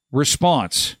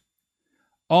 Response.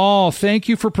 Oh, thank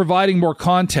you for providing more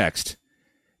context.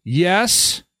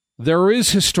 Yes, there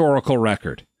is historical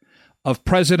record of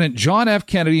President John F.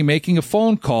 Kennedy making a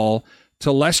phone call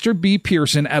to Lester B.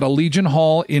 Pearson at a Legion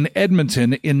Hall in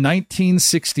Edmonton in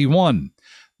 1961.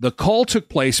 The call took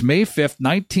place May 5th,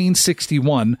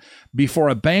 1961, before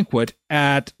a banquet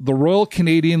at the Royal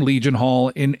Canadian Legion Hall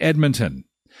in Edmonton.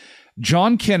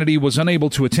 John Kennedy was unable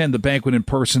to attend the banquet in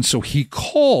person, so he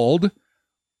called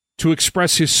to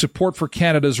express his support for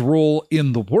Canada's role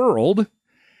in the world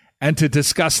and to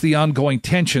discuss the ongoing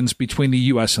tensions between the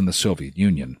U.S. and the Soviet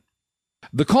Union.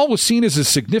 The call was seen as a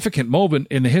significant moment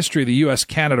in the history of the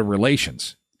U.S.-Canada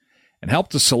relations and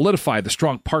helped to solidify the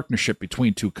strong partnership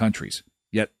between two countries.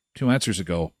 Yet, 2 answers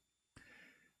ago,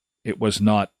 it was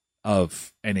not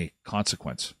of any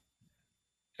consequence.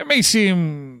 It may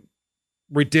seem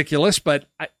ridiculous, but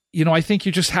I think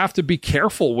you just have to be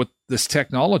careful with this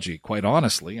technology, quite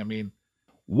honestly. I mean,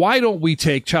 why don't we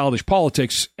take childish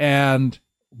politics and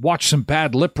watch some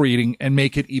bad lip reading and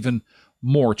make it even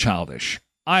more childish?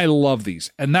 I love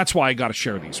these, and that's why I got to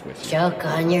share these with you. Choke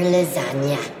on your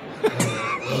lasagna.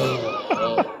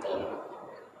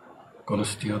 Gonna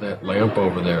steal that lamp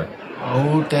over there.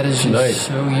 Oh, that is nice.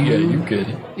 So Yeah, you get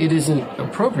it. It isn't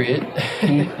appropriate.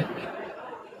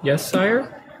 Yes,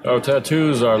 sire? Our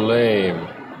tattoos are lame.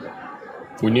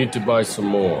 We need to buy some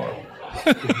more.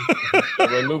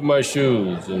 Remove my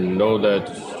shoes and know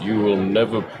that you will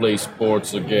never play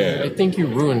sports again. I think you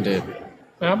ruined it.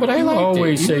 But I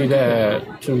always say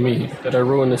that to me, that I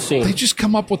ruined the scene. They just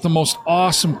come up with the most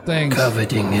awesome things.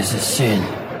 Coveting is a sin.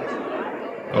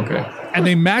 Okay. And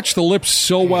they match the lips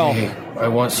so well. Hey, I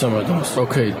want some of those.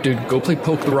 Okay, dude, go play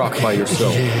Poke the Rock by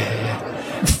yourself. Hey,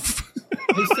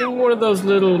 sing one of those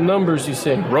little numbers you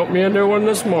sing. Wrote me a new one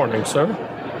this morning, sir.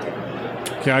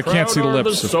 Okay, I can't see the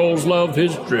lips. The soul's love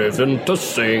is driven to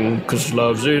sing, 'cause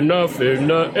love's enough in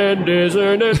the end,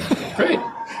 isn't it? Great.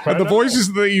 And the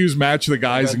voices that they use match the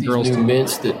guys and girls. New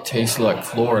mints that taste like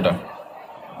Florida.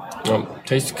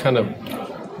 Tastes kind of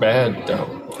bad, though.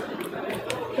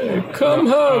 Hey, come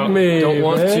hug me. Don't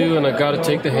want to, and I gotta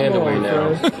take the hand away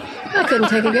now. I couldn't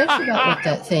take a guess about what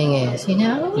that thing is, you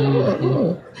know?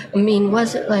 Mm-hmm. I mean,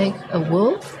 was it like a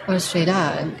wolf or a stray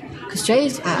dog? Because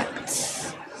strays act.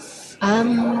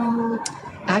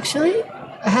 Actually,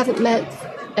 I haven't met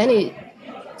any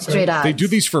stray dogs. They do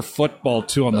these for football,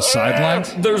 too, on the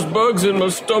sidelines. There's bugs in my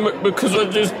stomach because I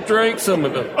just drank some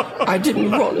of them. I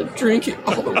didn't want to drink it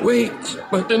all the way,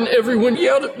 but then everyone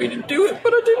yelled at me to do it,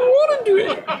 but I didn't want to do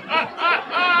it.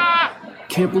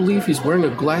 Can't believe he's wearing a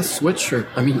glass sweatshirt.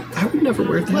 I mean, I would never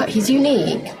wear that. What? He's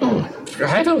unique.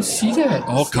 I don't see that.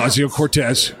 Oh,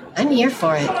 Ocasio-Cortez. I'm here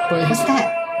for it. What's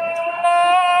that?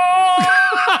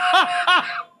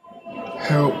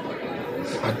 Help.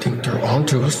 I think they're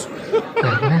onto us.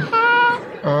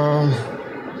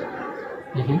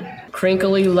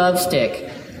 Crinkly love stick.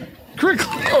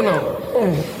 Crinkly. Oh, no.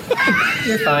 Oh.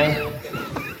 You're fine.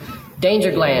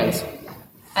 Danger glands.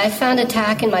 I found a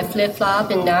tack in my flip-flop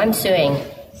and now I'm suing.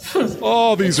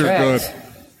 Oh, these are good.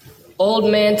 Old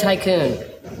man tycoon.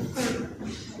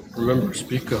 Remember,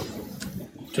 speak up.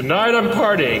 Tonight I'm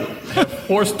partying.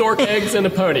 4 stork eggs and a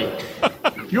pony.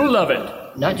 You'll love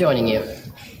it. Not joining you.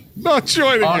 Not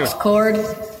joining you. Ox cord.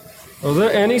 Are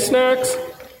there any snacks?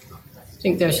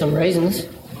 Think there's some raisins.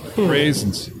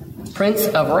 Raisins. Prince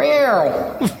of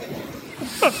Rare.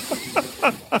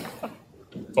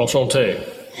 Enchanté.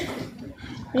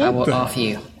 I will off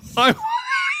you.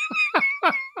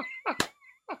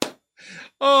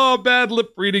 Oh, bad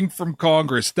lip reading from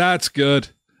Congress. That's good.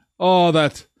 Oh,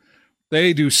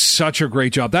 they do such a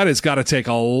great job. That has got to take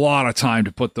a lot of time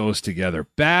to put those together.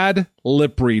 Bad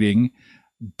lip reading,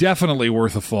 definitely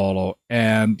worth a follow.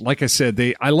 And like I said,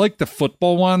 I like the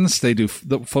football ones. They do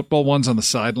the football ones on the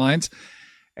sidelines.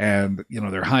 And,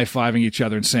 they're high-fiving each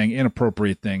other and saying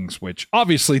inappropriate things, which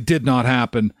obviously did not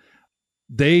happen.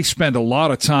 They spend a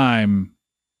lot of time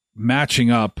matching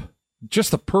up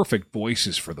just the perfect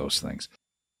voices for those things.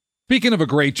 Speaking of a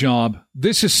great job,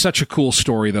 this is such a cool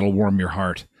story that'll warm your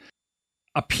heart.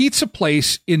 A pizza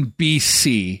place in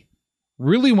BC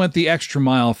really went the extra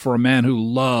mile for a man who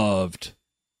loved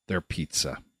their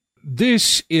pizza.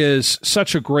 This is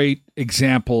such a great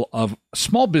example of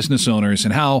small business owners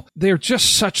and how they're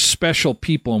just such special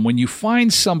people. And when you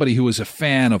find somebody who is a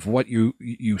fan of what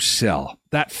you sell,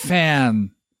 that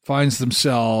fan finds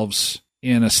themselves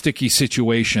in a sticky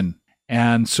situation.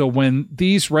 And so when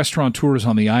these restaurateurs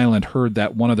on the island heard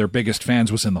that one of their biggest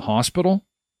fans was in the hospital,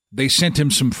 they sent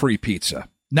him some free pizza.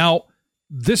 Now,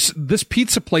 this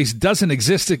pizza place doesn't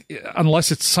exist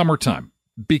unless it's summertime,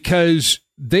 because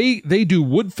they do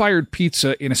wood-fired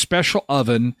pizza in a special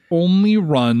oven, only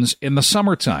runs in the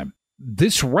summertime.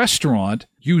 This restaurant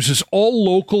uses all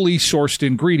locally sourced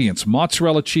ingredients: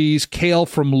 mozzarella cheese, kale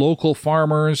from local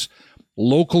farmers,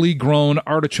 locally grown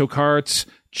artichoke hearts,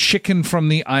 chicken from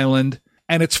the island,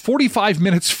 and it's 45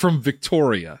 minutes from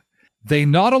Victoria. They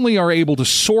not only are able to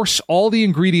source all the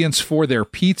ingredients for their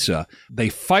pizza, they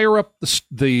fire up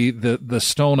the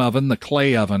stone oven, the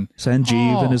clay oven.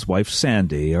 Sanjeev and his wife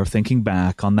Sandy are thinking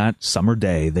back on that summer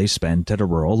day they spent at a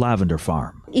rural lavender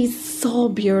farm. It's so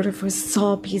beautiful,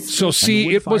 so peaceful. So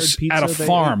see, it was at a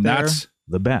farm. That's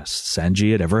the best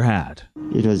Sanji had ever had.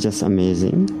 It was just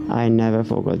amazing. I never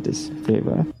forgot this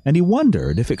flavor. And he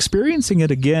wondered if experiencing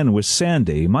it again with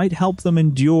Sandy might help them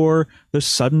endure the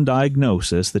sudden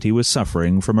diagnosis that he was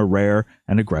suffering from a rare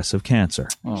and aggressive cancer.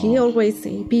 He always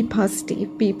say, be positive,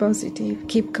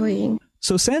 keep going.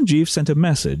 So Sanjeev sent a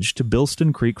message to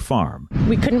Bilston Creek Farm.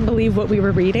 We couldn't believe what we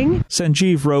were reading.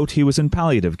 Sanjeev wrote he was in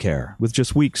palliative care with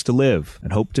just weeks to live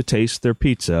and hoped to taste their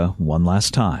pizza one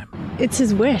last time. It's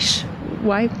his wish.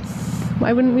 Why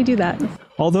wouldn't we do that?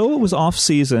 Although it was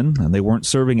off-season and they weren't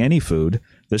serving any food,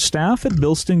 the staff at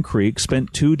Bilston Creek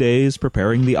spent 2 days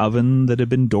preparing the oven that had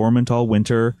been dormant all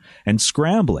winter and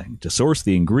scrambling to source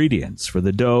the ingredients for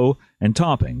the dough and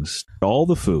toppings, all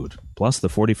the food, plus the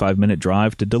 45-minute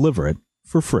drive to deliver it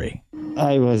for free.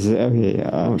 I was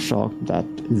shocked that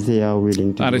they are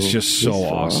willing to. That is just so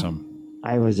awesome.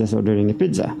 I was just ordering a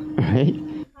pizza, right?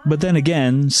 But then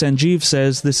again, Sanjeev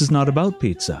says this is not about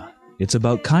pizza. It's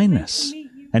about kindness.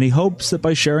 And he hopes that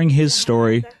by sharing his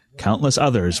story, countless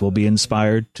others will be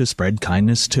inspired to spread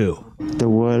kindness too. The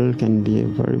world can be a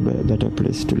very better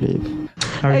place to live.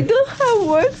 I don't have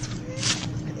words.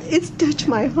 It's touched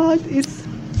my heart.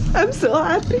 I'm so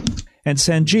happy. And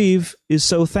Sanjeev is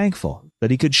so thankful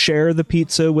that he could share the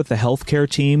pizza with the healthcare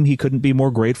team he couldn't be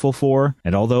more grateful for.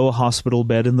 And although a hospital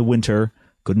bed in the winter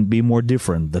couldn't be more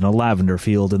different than a lavender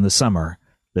field in the summer,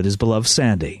 that his beloved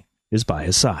Sandy is by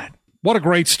his side. What a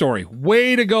great story.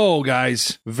 Way to go,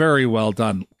 guys. Very well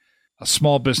done. A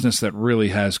small business that really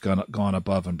has gone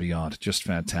above and beyond. Just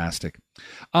fantastic.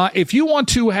 If you want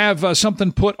to have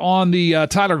something put on the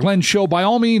Tyler Glenn Show, by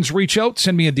all means, reach out.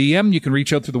 Send me a DM. You can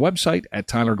reach out through the website at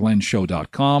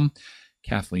tylerglennshow.com.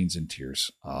 Kathleen's in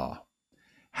tears.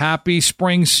 Happy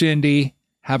spring, Cindy.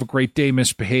 Have a great day,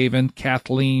 Misbehaving.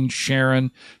 Kathleen,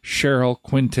 Sharon, Cheryl,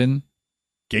 Quinton,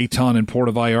 Gaetan in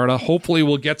Puerto Vallarta. Hopefully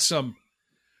we'll get some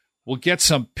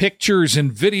pictures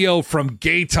and video from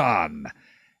Gaetan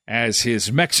as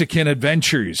his Mexican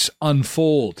adventures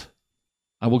unfold.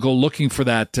 I will go looking for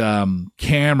that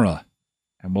camera,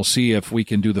 and we'll see if we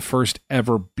can do the first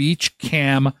ever beach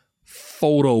cam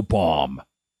photo bomb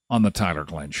on the Tyler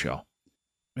Glenn Show.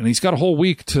 And he's got a whole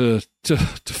week to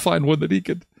find one that he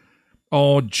could.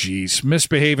 Oh, geez.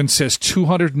 Misbehaving says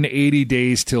 280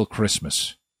 days till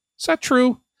Christmas. Is that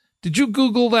true? Did you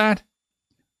Google that?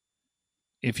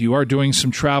 If you are doing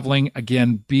some traveling,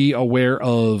 again, be aware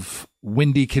of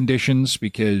windy conditions,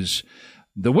 because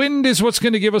the wind is what's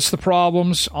going to give us the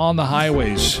problems on the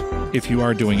highways if you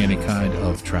are doing any kind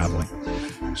of traveling.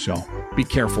 So be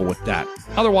careful with that.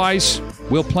 Otherwise,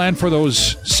 we'll plan for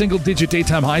those single-digit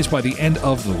daytime highs by the end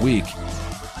of the week.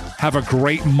 Have a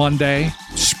great Monday.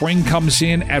 Spring comes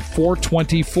in at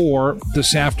 4:24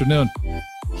 this afternoon.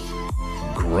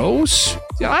 Gross.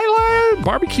 Yeah, I like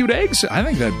barbecued eggs. I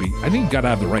think you gotta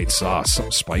have the right sauce.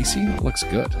 Something spicy. It looks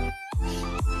good.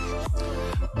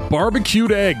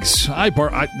 Barbecued eggs.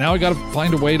 Now I gotta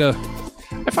find a way to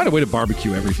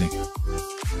barbecue everything.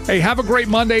 Hey, have a great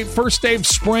Monday. First day of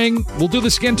spring. We'll do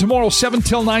this again tomorrow, 7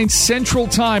 till 9 Central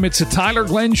Time. It's a Tyler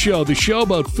Glenn Show, the show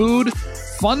about food,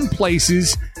 fun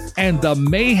places, and the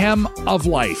mayhem of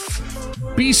life.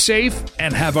 Be safe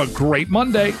and have a great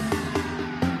Monday.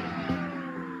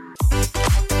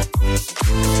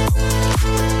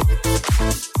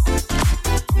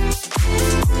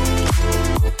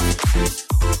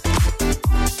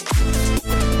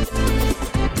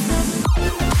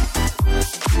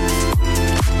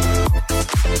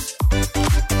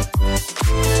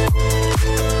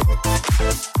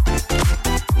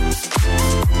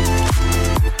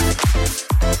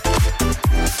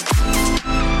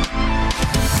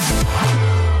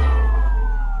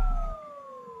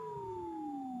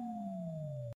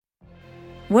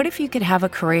 What if you could have a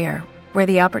career where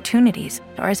the opportunities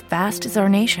are as vast as our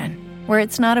nation, where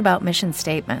it's not about mission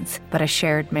statements, but a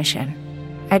shared mission?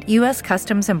 At U.S.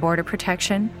 Customs and Border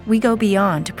Protection, we go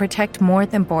beyond to protect more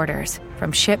than borders.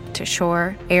 From ship to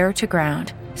shore, air to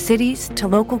ground, cities to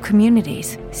local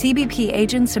communities, CBP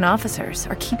agents and officers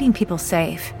are keeping people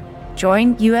safe.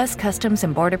 Join U.S. Customs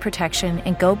and Border Protection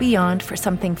and go beyond for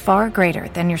something far greater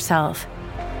than yourself.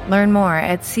 Learn more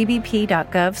at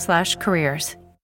cbp.gov/careers.